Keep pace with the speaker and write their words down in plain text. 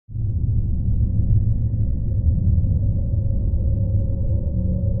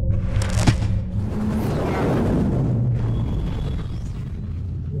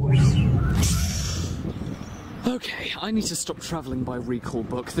I need to stop travelling by recall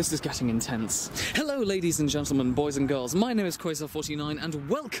book. This is getting intense. Hello, ladies and gentlemen, boys and girls. My name is Quazar49, and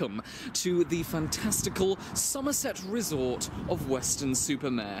welcome to the fantastical Somerset resort of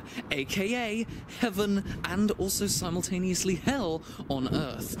Weston-Super-Mare, aka heaven and also simultaneously hell on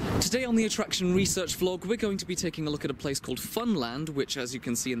Earth. Today on the attraction research vlog, we're going to be taking a look at a place called Funland, which, as you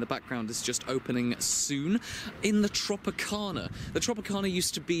can see in the background, is just opening soon, in the Tropicana. The Tropicana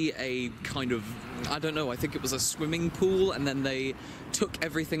used to be a kind of, I don't know, I think it was a swimming pool, and then they took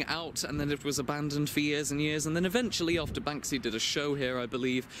everything out, and then it was abandoned for years and years, and then eventually, after Banksy did a show here, I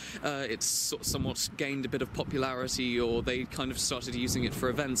believe, it's somewhat gained a bit of popularity, or they kind of started using it for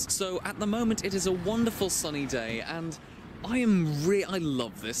events. So at the moment, it is a wonderful sunny day, and I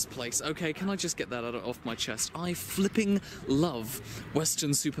love this place, okay? Can I just get that off my chest? I flipping love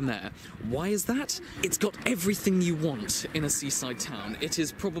Weston-Super-Mare. Why is that? It's got everything you want in a seaside town. It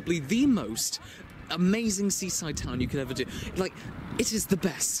is probably the most amazing seaside town you could ever do. Like, it is the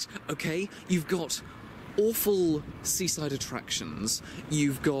best, okay? You've got awful seaside attractions.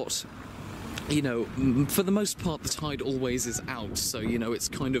 You've got, you know, for the most part, the tide always is out, so, you know, it's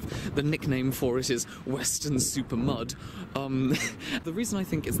kind of, the nickname for it is Weston-Super-Mud. The reason I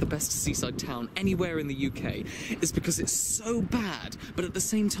think it's the best seaside town anywhere in the UK is because it's so bad, but at the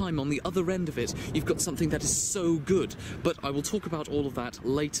same time, on the other end of it, you've got something that is so good. But I will talk about all of that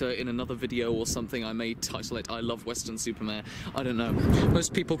later in another video or something. I may title it, I Love Weston-Super-Mare. I don't know.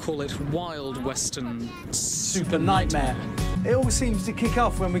 Most people call it Wild Weston-Super-Nightmare. It all seems to kick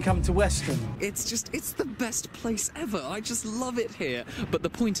off when we come to Weston. It's the best place ever. I just love it here. But the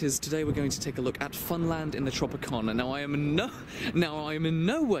point is, today we're going to take a look at Funland in the Tropicana. Now I am in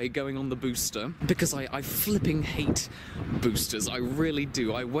no way going on the booster, because I flipping hate boosters. I really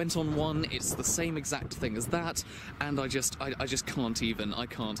do. I went on one, it's the same exact thing as that, and I just can't even. I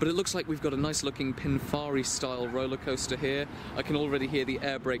can't. But it looks like we've got a nice looking Pinfari style roller coaster here. I can already hear the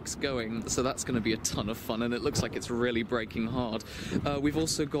air brakes going, so that's going to be a ton of fun, and it looks like it's really braking hard. We've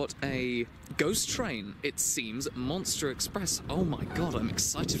also got a ghost train, it seems, Monster Express. Oh my god, I'm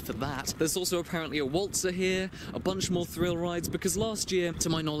excited for that. There's also apparently a waltzer here, a bunch more thrill rides, because last year, to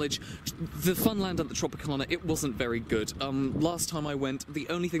my knowledge, the Funland at the Tropicana, it wasn't very good. Last time I went, the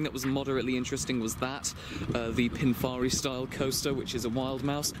only thing that was moderately interesting was that, the Pinfari style coaster, which is a wild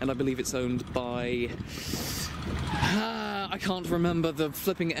mouse, and I believe it's owned by... I can't remember. The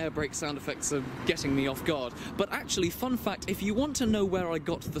flipping air brake sound effects are getting me off guard. But actually, fun fact, if you want to know where I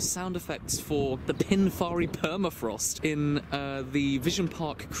got the sound effects for the Pinfari permafrost in the Vision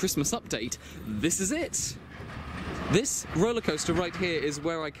Park Christmas update, this is it. This roller coaster right here is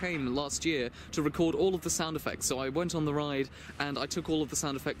where I came last year to record all of the sound effects. So I went on the ride and I took all of the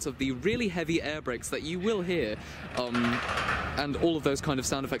sound effects of the really heavy air brakes that you will hear, and all of those kind of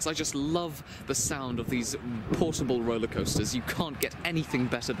sound effects. I just love the sound of these portable roller coasters. You can't get anything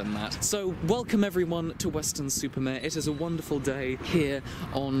better than that. So welcome everyone to Weston-Super-Mare. It is a wonderful day here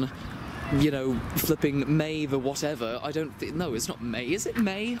on, you know, flipping May the whatever. No, it's not May. Is it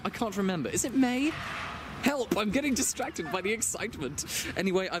May? I can't remember. Is it May? Help! I'm getting distracted by the excitement.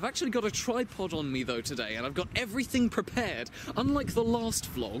 Anyway, I've actually got a tripod on me though today, and I've got everything prepared. Unlike the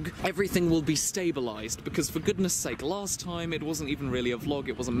last vlog, everything will be stabilized, because for goodness sake, last time it wasn't even really a vlog,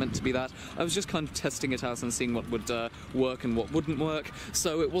 it wasn't meant to be that. I was just kind of testing it out and seeing what would work and what wouldn't work,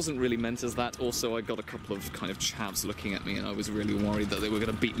 so it wasn't really meant as that. Also, I got a couple of kind of chavs looking at me, and I was really worried that they were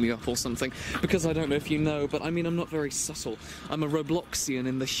going to beat me up or something, because I don't know if you know, but I mean, I'm not very subtle. I'm a Robloxian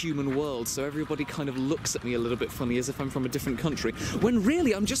in the human world, so everybody kind of looks at me a little bit funny as if I'm from a different country, when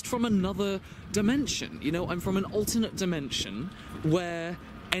really I'm just from another dimension. You know, I'm from an alternate dimension where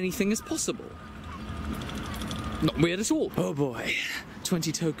anything is possible. Not weird at all. Oh boy.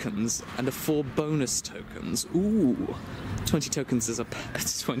 20 tokens and 4 bonus tokens. Ooh. 20 tokens is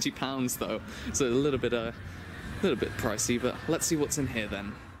it's £20 though. So a little bit pricey, but let's see what's in here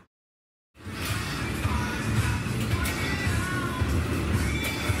then.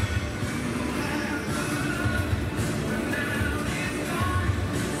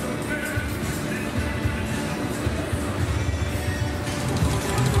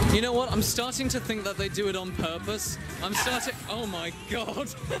 You know what? I'm starting to think that they do it on purpose. Oh my god.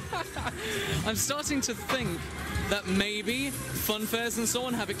 I'm starting to think that maybe fun fairs and so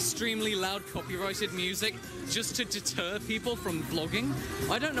on have extremely loud copyrighted music just to deter people from vlogging.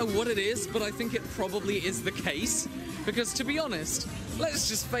 I don't know what it is, but I think it probably is the case. because to be honest, let's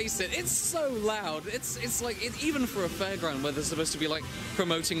just face it, it's so loud. It's like, even for a fairground where they're supposed to be like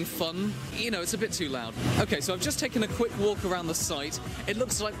promoting fun, you know, it's a bit too loud. Okay, so I've just taken a quick walk around the site. It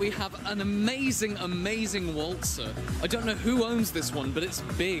looks like we have an amazing waltzer. I don't know who owns this one, but it's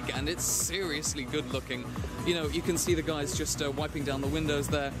big and it's seriously good looking. You know, you can see the guys just wiping down the windows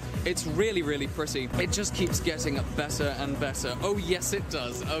there. It's really, really pretty. It just keeps getting better and better. Oh yes it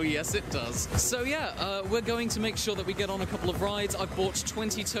does. Oh yes it does. So yeah, we're going to make sure that we get on a couple of rides. I've bought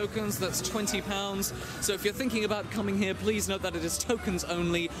 20 tokens, that's £20. So if you're thinking about coming here, please note that it is tokens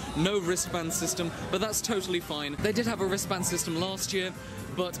only, no wristband system, but that's totally fine. They did have a wristband system last year,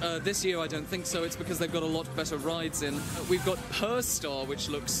 but this year I don't think so. It's because they've got a lot better rides in. We've got Per Star, which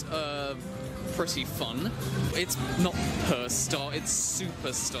looks pretty fun. It's not Per Star, it's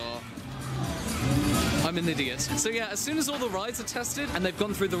Superstar. I'm an idiot. So yeah, as soon as all the rides are tested and they've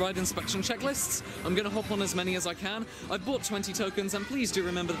gone through the ride inspection checklists, I'm going to hop on as many as I can. I've bought 20 tokens, and please do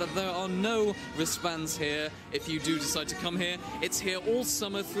remember that there are no wristbands here if you do decide to come here. It's here all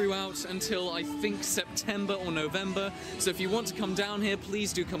summer throughout until I think September or November. So if you want to come down here,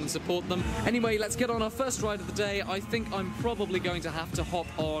 please do come and support them. Anyway, let's get on our first ride of the day. I think I'm probably going to have to hop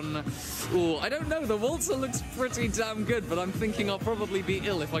on... Ooh, I don't know, the waltzer looks pretty damn good, but I'm thinking I'll probably be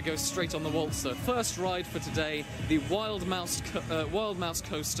ill if I go straight on the waltzer. First ride for today, the Wild Mouse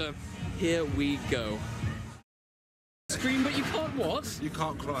Coaster. Here we go. Scream, but you can't what? You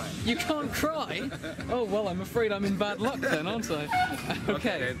can't cry. You can't cry? Oh, well, I'm afraid I'm in bad luck then, aren't I?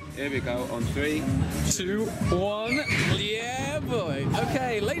 Okay. Then, here we go on 3, 2, 1. Yeah, boy.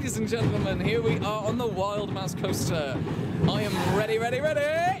 Okay, ladies and gentlemen, here we are on the Wild Mouse Coaster. I am ready, ready,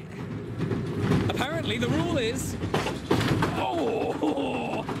 ready! Apparently, the rule is...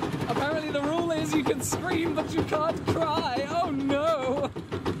 Oh! Apparently the rule is you can scream, but you can't cry. Oh no!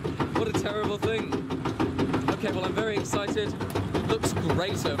 What a terrible thing. Okay, well, I'm very excited. It looks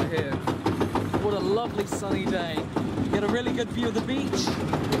great over here. What a lovely sunny day. You get a really good view of the beach.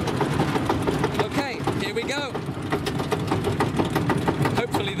 Okay, here we go.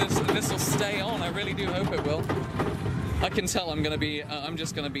 Hopefully this will stay on. I really do hope it will. I can tell I'm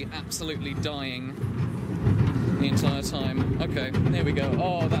just gonna be absolutely dying the entire time. Okay, here we go.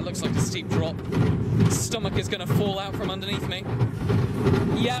 Oh, that looks like a steep drop. Stomach is gonna fall out from underneath me.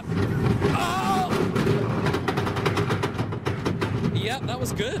 Yep. Oh! Yep, that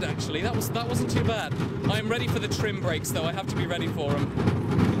was good actually. That wasn't too bad. I am ready for the trim brakes though. I have to be ready for them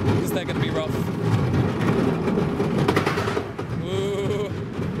because they're gonna be rough. Ooh.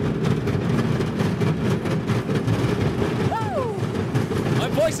 Woo! My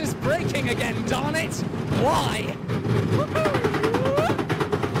voice is breaking again, darn it! Why?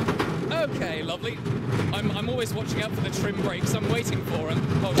 Okay, lovely. I'm always watching out for the trim brakes. I'm waiting for them.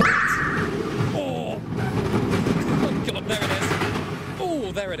 Oh, shit. Oh. Oh, God, there it is.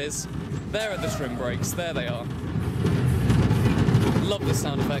 Oh, there it is. There are the trim brakes. There they are. Love the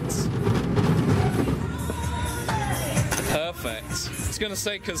sound effects. Perfect. I was going to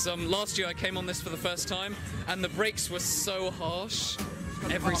say, because last year I came on this for the first time, and the brakes were so harsh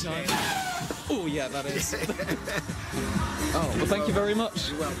every time. Oh, yeah, that is. Oh, well, thank you very much.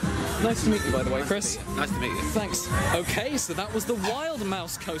 You're welcome. Nice to meet you, by the way, Chris. Nice to meet you. Thanks. Okay, so that was the Wild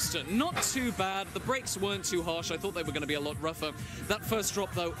Mouse Coaster. Not too bad. The brakes weren't too harsh. I thought they were going to be a lot rougher. That first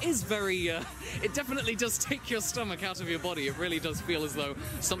drop, though, is very... it definitely does take your stomach out of your body. It really does feel as though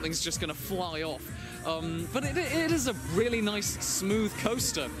something's just going to fly off. But it is a really nice, smooth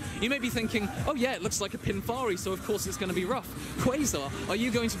coaster. You may be thinking, oh yeah, it looks like a Pinfari, so of course it's going to be rough. Quasar, are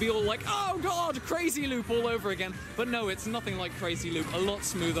you going to be all like, oh god, Crazy Loop all over again? But no, it's nothing like Crazy Loop, a lot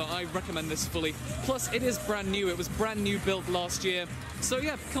smoother. I recommend this fully. Plus, it is brand new. It was brand new built last year. So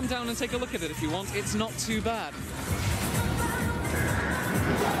yeah, come down and take a look at it if you want. It's not too bad.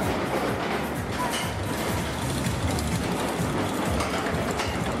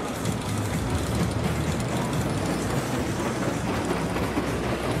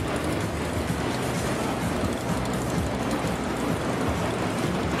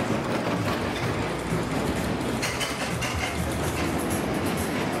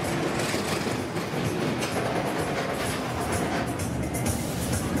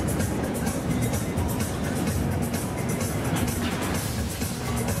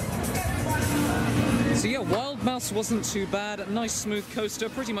 mouse wasn't too bad. A nice smooth coaster,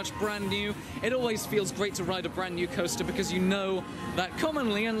 pretty much brand new. It always feels great to ride a brand new coaster because you know that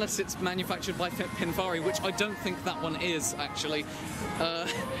commonly, unless it's manufactured by Pinfari, which I don't think that one is actually,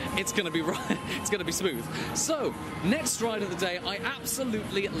 it's gonna be right. It's gonna be smooth. So next ride of the day, I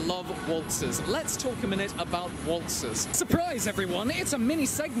absolutely love waltzers. Let's talk a minute about waltzers. Surprise, everyone! It's a mini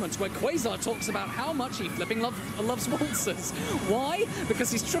segment where Quazar talks about how much he flipping loves waltzers. Why?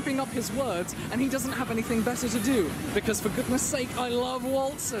 Because he's tripping up his words and he doesn't have anything better to do. Because for goodness sake, I love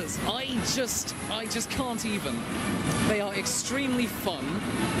waltzers. I just can't even. They are extremely fun,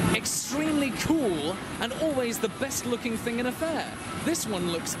 extremely cool, and always the best looking thing in a fair. This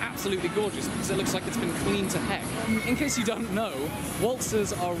one looks absolutely gorgeous because it looks like it's been cleaned to heck. In case you don't know,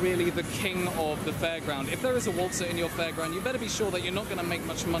 waltzers are really the king of the fairground. If there is a waltzer in your fairground, you better be sure that you're not going to make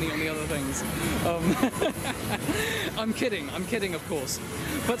much money on the other things. I'm kidding of course.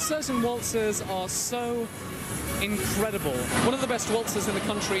 But certain waltzers are so incredible. One of the best waltzers in the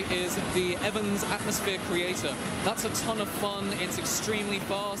country is the Evans Atmosphere Creator. That's a ton of fun, it's extremely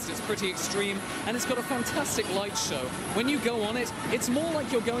fast, it's pretty extreme, and it's got a fantastic light show. When you go on it, it's more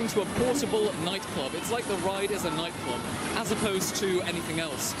like you're going to a portable nightclub. It's like the ride is a nightclub, as opposed to anything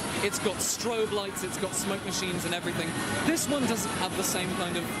else. It's got strobe lights, it's got smoke machines and everything. This one doesn't have the same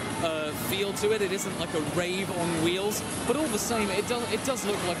kind of feel to it. It isn't like a rave on wheels, but all the same, it does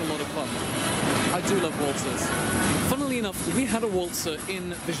look like a lot of fun. I do love waltzers. Funnily enough, we had a waltzer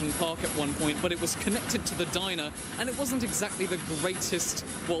in Vision Park at one point, but it was connected to the diner, and it wasn't exactly the greatest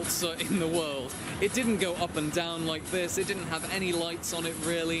waltzer in the world. It didn't go up and down like this, it didn't have any lights on it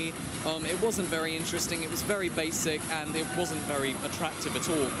really, it wasn't very interesting, it was very basic, and it wasn't very attractive at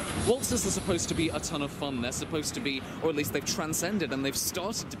all. Waltzers are supposed to be a ton of fun, they're supposed to be, or at least they've transcended, and they've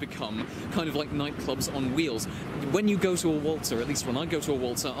started to become kind of like nightclubs on wheels. When you go to a waltzer, at least when I go to a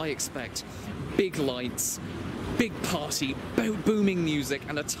waltzer, I expect big lights, big party, booming music,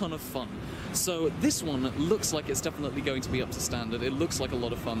 and a ton of fun. So this one looks like it's definitely going to be up to standard. It looks like a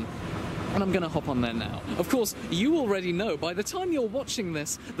lot of fun. And I'm going to hop on there now. Of course, you already know, by the time you're watching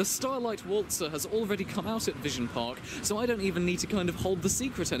this, the Starlight Waltzer has already come out at Vision Park, so I don't even need to kind of hold the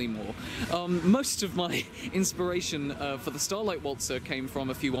secret anymore. Most of my inspiration for the Starlight Waltzer came from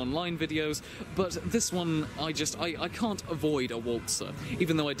a few online videos, but this one, I can't avoid a waltzer.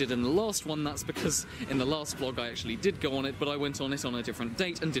 Even though I did in the last one, that's because in the last vlog I actually did go on it, but I went on it on a different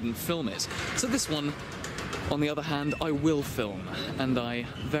date and didn't film it. So this one, on the other hand, I will film, and I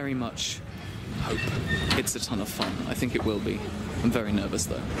very much hope it's a ton of fun. I think it will be. I'm very nervous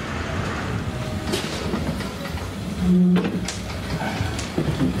though.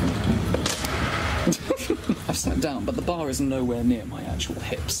 I've sat down, but the bar is nowhere near my actual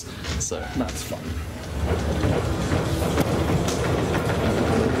hips, so that's fun.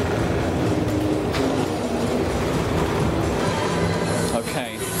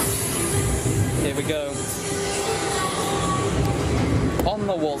 Okay, here we go. On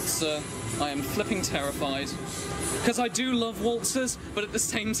the waltzer, I am flipping terrified, because I do love waltzers, but at the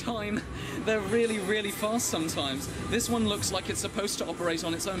same time, they're really, really fast sometimes. This one looks like it's supposed to operate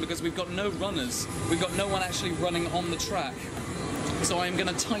on its own because we've got no runners. We've got no one actually running on the track. So I'm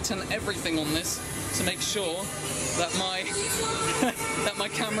going to tighten everything on this to make sure that my that my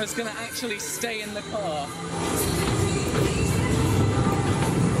camera's going to actually stay in the car.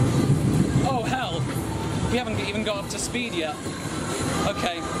 Oh hell, we haven't even got up to speed yet.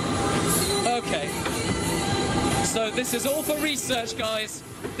 Okay. So this is all for research, guys.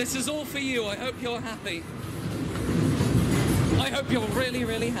 This is all for you. I hope you're happy. I hope you're really,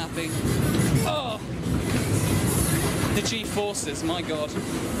 really happy. Oh! The G-forces, my god.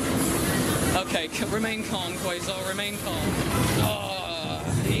 Okay, remain calm, Quazar, remain calm. Oh,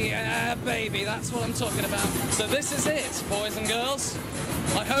 yeah, baby, that's what I'm talking about. So this is it, boys and girls.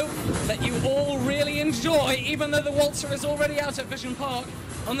 I hope that you all really enjoy, even though the waltzer is already out at Vision Park.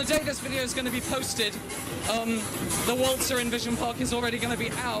 On the day this video is going to be posted, the waltzer in Vision Park is already going to be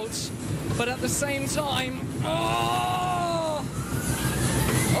out. But at the same time,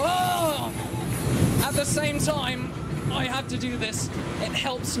 at the same time, I have to do this. It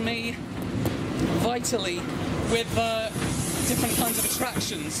helps me vitally with different kinds of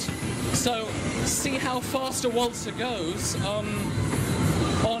attractions. So see how fast a waltzer goes on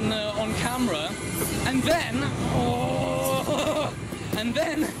camera, and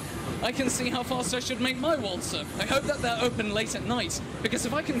then I can see how fast I should make my waltzer. I hope that they're open late at night, because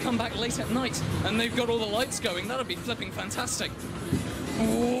if I can come back late at night and they've got all the lights going, that'll be flipping fantastic.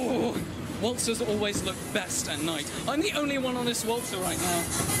 Ooh, waltzers always look best at night. I'm the only one on this waltzer right now.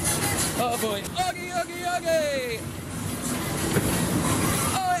 Oh boy. Oogie, oogie, oogie!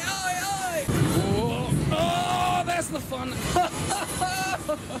 Oi, oi, oi! Ooh. Oh! the fun.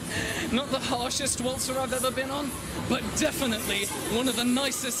 Not the harshest waltzer I've ever been on, but definitely one of the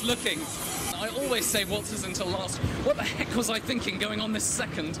nicest looking. I always save waltzers until last. What the heck was I thinking going on this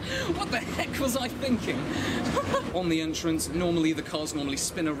second? What the heck was I thinking? On the entrance, normally the cars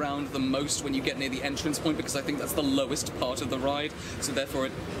spin around the most when you get near the entrance point, because I think that's the lowest part of the ride, so therefore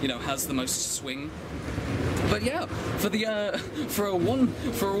it, has the most swing. But yeah, for a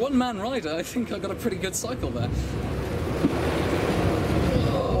one-man rider, I think I got a pretty good cycle there.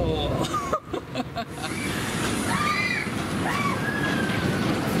 Oh.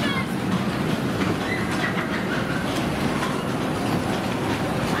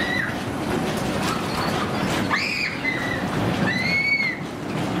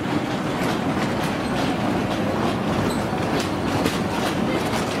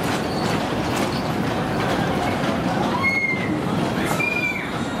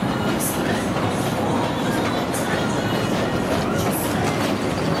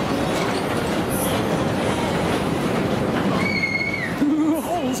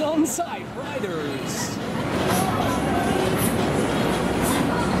 On-site riders.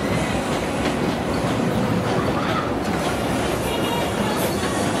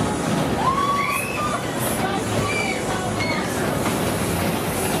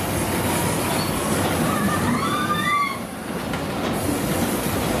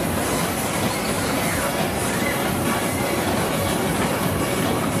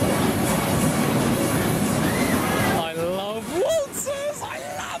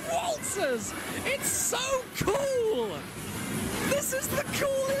 It's so cool! This is the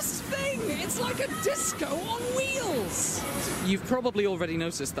coolest thing! It's like a disco on wheels! You've probably already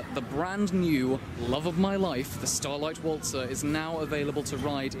noticed that the brand new love of my life, the Starlight Waltzer, is now available to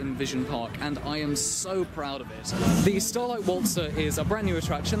ride in Vision Park, and I am so proud of it. The Starlight Waltzer is a brand new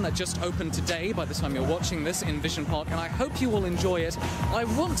attraction that just opened today by the time you're watching this in Vision Park, and I hope you will enjoy it. I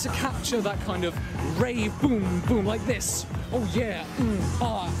want to capture that kind of rave boom boom like this. Oh yeah,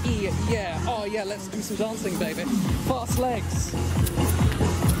 yeah, oh yeah, let's do some dancing, baby. Fast legs.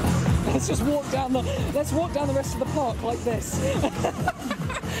 Let's just walk down the rest of the park like this.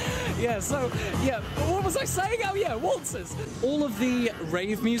 Yeah, so, yeah, what was I saying? Oh yeah, waltzes. All of the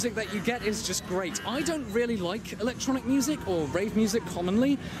rave music that you get is just great. I don't really like electronic music or rave music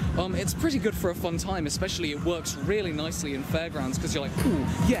commonly. It's pretty good for a fun time, especially it works really nicely in fairgrounds, because you're like, ooh,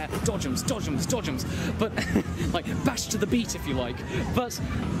 yeah, dodgems, dodgems, dodgems. But, like, bash to the beat if you like. But,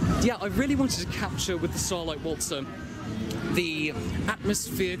 yeah, I really wanted to capture with the Starlight Waltzer the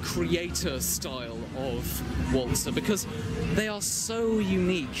atmosphere creator style of waltzer, because they are so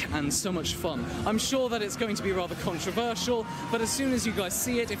unique and so much fun. I'm sure that it's going to be rather controversial, but as soon as you guys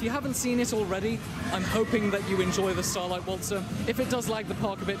see it, if you haven't seen it already, I'm hoping that you enjoy the Starlight Waltzer. If it does lag the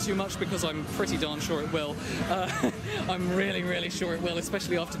park a bit too much, because I'm pretty darn sure it will, I'm really, really sure it will,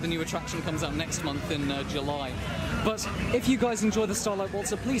 especially after the new attraction comes out next month in July. But if you guys enjoy the Starlight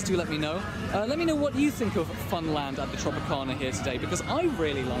Waltzer, please do let me know. Let me know what you think of Funland at the Tropicana here today, because I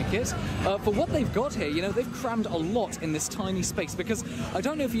really like it. For what they've got here, you know, they've crammed a lot in this tiny space, because I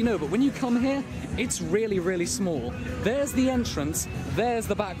don't know if you know, but when you come here, it's really, really small. There's the entrance, there's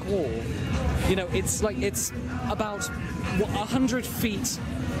the back wall. You know, it's like, it's about 100 feet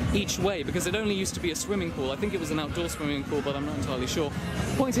each way, because it only used to be a swimming pool. I think it was an outdoor swimming pool, but I'm not entirely sure.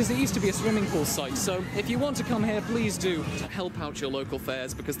 Point is, it used to be a swimming pool site, so if you want to come here, please do help out your local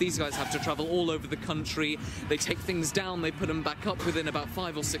fairs, because these guys have to travel all over the country. They take things down, they put them back up within about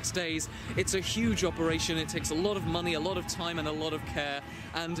 5 or 6 days. It's a huge operation, it takes a lot of money, a lot of time, and a lot of care,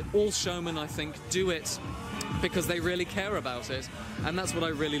 and all showmen, I think, do it because they really care about it. And that's what I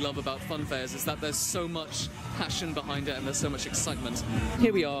really love about fun fairs, is that there's so much passion behind it and there's so much excitement.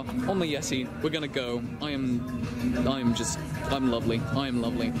 Here we are on the Yeti. We're gonna go. I'm lovely. I am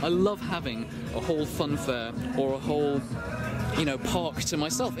lovely. I love having a whole fun fair or a whole, you know, park to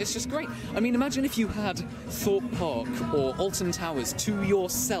myself. It's just great. I mean, imagine if you had Thorpe Park or Alton Towers to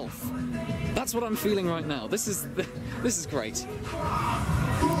yourself. That's what I'm feeling right now. This is great.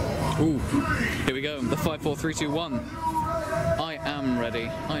 Ooh, here we go. The 5, 4, 3, 2, 1. I am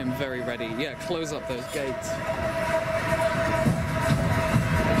ready. I am very ready. Yeah, close up those gates.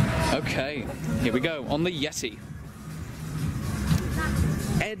 Okay, here we go on the Yeti.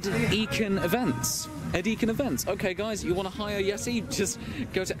 Ed Eakin Events. Ed Eakin Events. Okay, guys, you want to hire Yeti? Just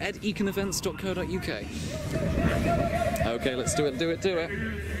go to edeakinevents.co.uk. Okay, let's do it, do it, do it.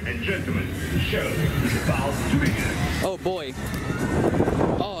 And gentlemen, the show is about to begin. Oh boy.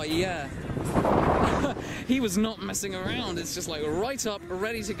 Oh yeah. He was not messing around. It's just like right up,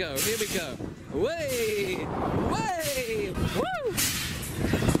 ready to go. Here we go. Way! Way! Woo!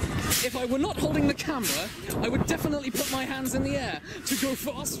 if I were not holding the camera, I would definitely put my hands in the air to go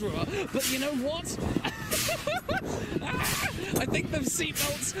faster. But you know what? I think the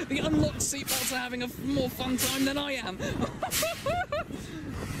seatbelts, the unlocked seatbelts, are having a more fun time than I am.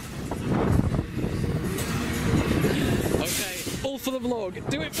 Okay, all for the vlog.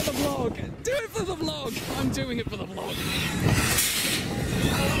 Do it for the vlog. Do it for the vlog. I'm doing it for the vlog.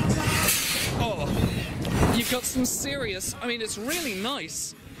 Oh, you've got some serious. I mean, it's really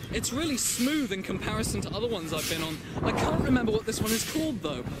nice. It's really smooth in comparison to other ones I've been on. I can't remember what this one is called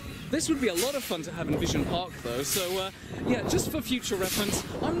though. This would be a lot of fun to have in Vision Park though, so yeah, just for future reference,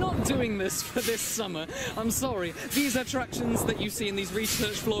 I'm not doing this for this summer. I'm sorry. These attractions that you see in these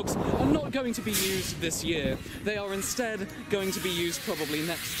research vlogs are not going to be used this year. They are instead going to be used probably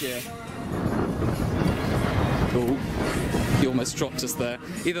next year. Oh, he almost dropped us there.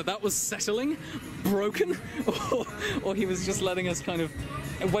 Either that was settling, broken, or he was just letting us kind of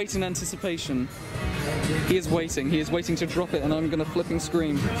wait in anticipation. He is waiting to drop it, and I'm gonna flipping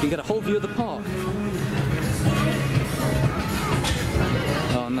scream. You can get a whole view of the park.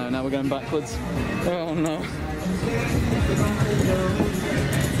 Oh no, now we're going backwards. Oh no.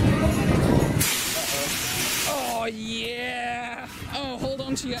 Oh yeah! Oh, hold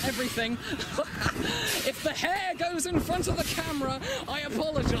on to your everything. If the hair goes in front of the camera, I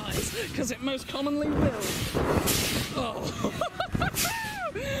apologize, because it most commonly will. Oh.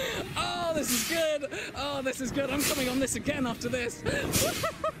 Oh, this is good. Oh, this is good. I'm coming on this again after this.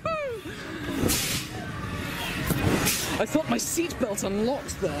 I thought my seatbelt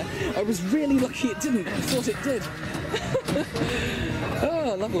unlocked there. I was really lucky it didn't. I thought it did.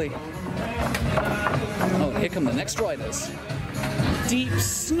 Oh, lovely. Oh, here come the next riders. Deep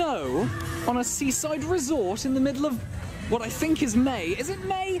snow on a seaside resort in the middle of what I think is May. Is it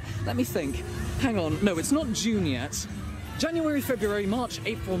May? Let me think. Hang on. No, it's not June yet. January, February, March,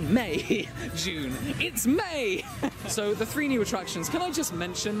 April, May, June. It's May! So the 3 new attractions, can I just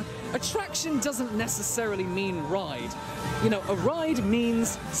mention, attraction doesn't necessarily mean ride. You know, a ride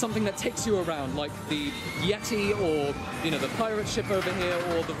means something that takes you around, like the Yeti or, you know, the pirate ship over here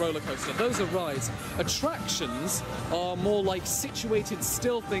or the roller coaster. Those are rides. Attractions are more like situated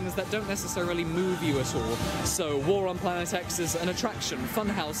still things that don't necessarily move you at all. So War on Planet X is an attraction.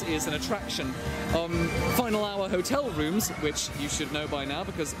 Funhouse is an attraction. Final Hour hotel rooms, which you should know by now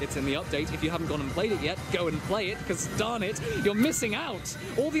because it's in the update. If you haven't gone and played it yet, go and play it, because darn it, you're missing out.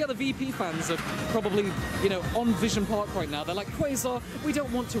 All the other VP fans are probably, you know, on Vision Park right now. They're like, Quazar, we don't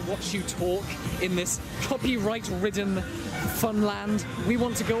want to watch you talk in this copyright-ridden Funland. We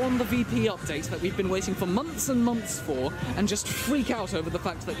want to go on the VP update that we've been waiting for months and months for and just freak out over the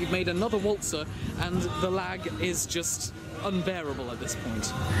fact that you've made another waltzer and the lag is just unbearable at this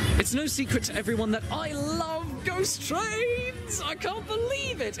point. It's no secret to everyone that I love ghost trains! I can't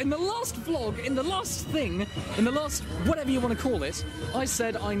believe it! In the last vlog, in the last thing, in the last whatever you want to call it, I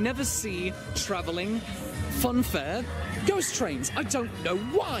said I never see travelling funfair ghost trains. I don't know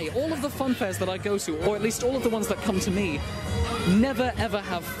why. All of the fun fairs that I go to, or at least all of the ones that come to me, never ever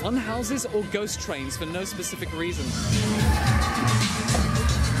have fun houses or ghost trains for no specific reason.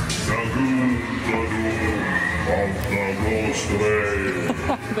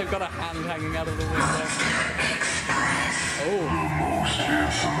 They've got a hand hanging out of the window. Oh.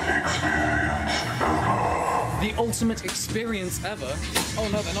 The ultimate experience ever. Oh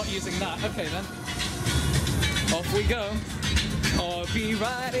no, they're not using that. Okay then. Off we go.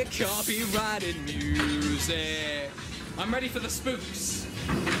 Copyrighted music. I'm ready for the spooks.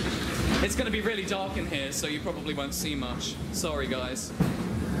 It's going to be really dark in here, so you probably won't see much. Sorry, guys.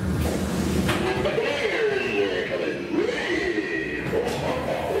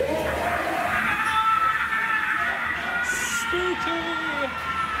 Spooky!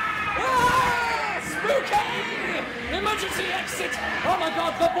 Ah! Spooky! Emergency exit! Oh my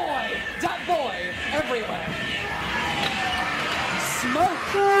god, the boy! That boy! Everywhere!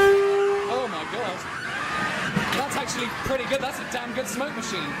 Smoke! Oh my god. That's actually pretty good. That's a damn good smoke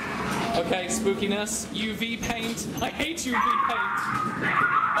machine. Okay, spookiness. UV paint. I hate UV paint.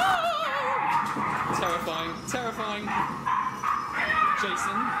 Ah! Terrifying. Terrifying.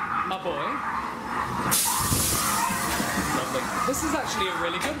 Jason, my boy. Lovely. This is actually a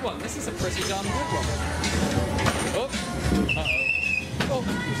really good one. This is a pretty darn good one. Oh. Uh-oh. Oh.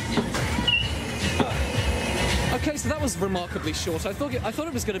 Okay, so that was remarkably short. I thought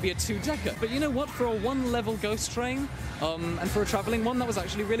it was going to be a 2-decker, but you know what? For a 1-level ghost train, and for a travelling one, that was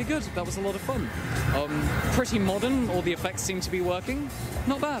actually really good. That was a lot of fun. Pretty modern. All the effects seem to be working.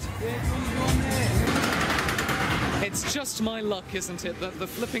 Not bad. It's just my luck, isn't it, that the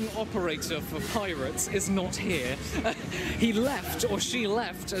flipping operator for Pirates is not here. He left, or she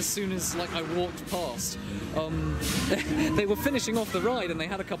left, as soon as, like, I walked past. They were finishing off the ride and they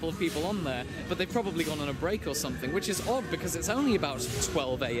had a couple of people on there, but they've probably gone on a break or something, which is odd because it's only about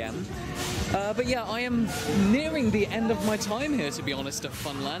 12 AM. But yeah, I am nearing the end of my time here, to be honest, at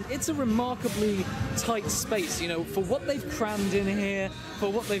Funland. It's a remarkably tight space, you know, for what they've crammed in here, for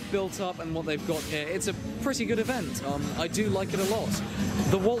what they've built up and what they've got here. It's a pretty good event. I do like it a lot.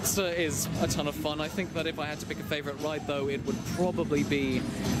 The Waltzer is a ton of fun. I think that if I had to pick a favourite ride, though, it would probably be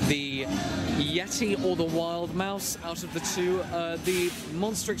the Yeti or the Wild Mouse out of the two. The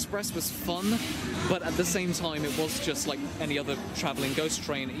Monster Express was fun, but at the same time, it was just like any other travelling ghost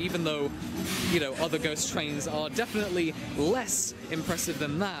train, even though, you know, other ghost trains are definitely less impressive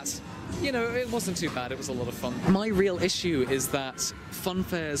than that. You know, it wasn't too bad, it was a lot of fun. My real issue is that fun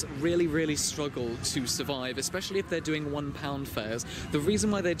fairs really struggle to survive, especially if they're doing £1 fairs. The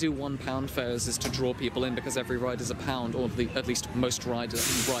reason why they do £1 fairs is to draw people in, because every ride is £1, or at least most rides at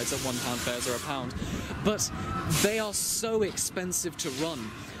 £1 fairs are £1. But they are so expensive to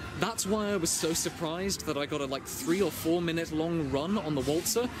run. That's why I was so surprised that I got a like 3 or 4 minute long run on the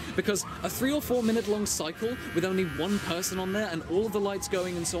Waltzer, because a 3 or 4 minute long cycle with only one person on there and all of the lights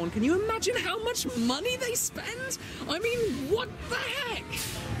going and so on, can you imagine how much money they spend? I mean, what the heck?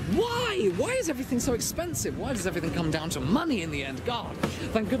 Why? Why is everything so expensive? Why does everything come down to money in the end? God,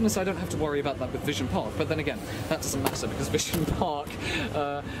 thank goodness I don't have to worry about that with Vision Park. But then again, that doesn't matter because Vision Park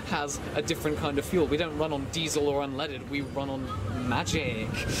has a different kind of fuel. We don't run on diesel or unleaded, we run on magic.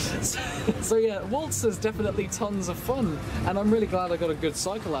 So yeah, Waltzer's definitely tons of fun, and I'm really glad I got a good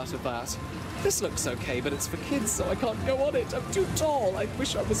cycle out of that. This looks okay, but it's for kids, so I can't go on it. I'm too tall. I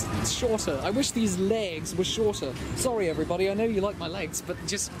wish I was shorter. I wish these legs were shorter. Sorry, everybody. I know you like my legs, but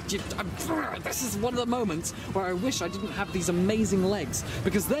this is one of the moments where I wish I didn't have these amazing legs,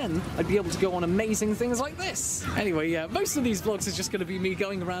 because then I'd be able to go on amazing things like this. Anyway, yeah, most of these vlogs is just going to be me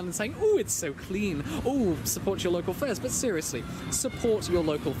going around and saying, "Oh, it's so clean. Oh, support your local fairs." But seriously, support your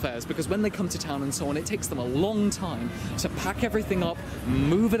local fairs, because when they come to town and so on, it takes them a long time to pack everything up,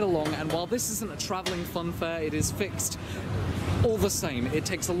 move it along, and while this isn't a travelling fun fair, it is fixed. All the same, it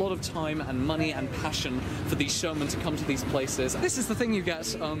takes a lot of time and money and passion for these showmen to come to these places. This is the thing you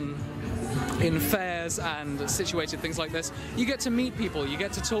get in fairs and situated things like this. You get to meet people, you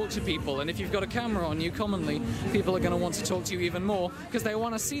get to talk to people, and if you've got a camera on you, commonly, people are going to want to talk to you even more because they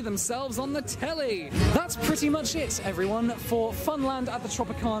want to see themselves on the telly. That's pretty much it, everyone, for Funland at the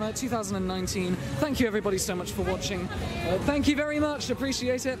Tropicana 2019. Thank you everybody so much for watching. Thank you very much,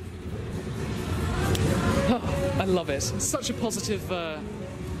 appreciate it. Oh, I love it. Such a positive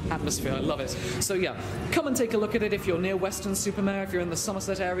atmosphere, I love it. So yeah, come and take a look at it if you're near Weston-Super-Mare. If you're in the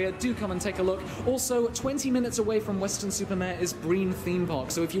Somerset area, do come and take a look. Also, 20 minutes away from Weston-Super-Mare is Breen Theme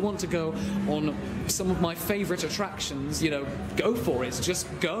Park, so if you want to go on some of my favourite attractions, you know, go for it, just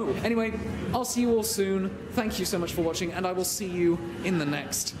go. Anyway, I'll see you all soon. Thank you so much for watching, and I will see you in the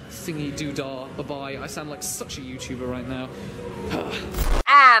next thingy-doo-dah. Bye-bye. I sound like such a YouTuber right now.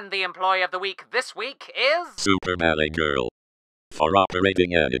 And the employee of the week this week is... Super Mare Girl. For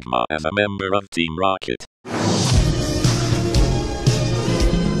operating Enigma as a member of Team Rocket.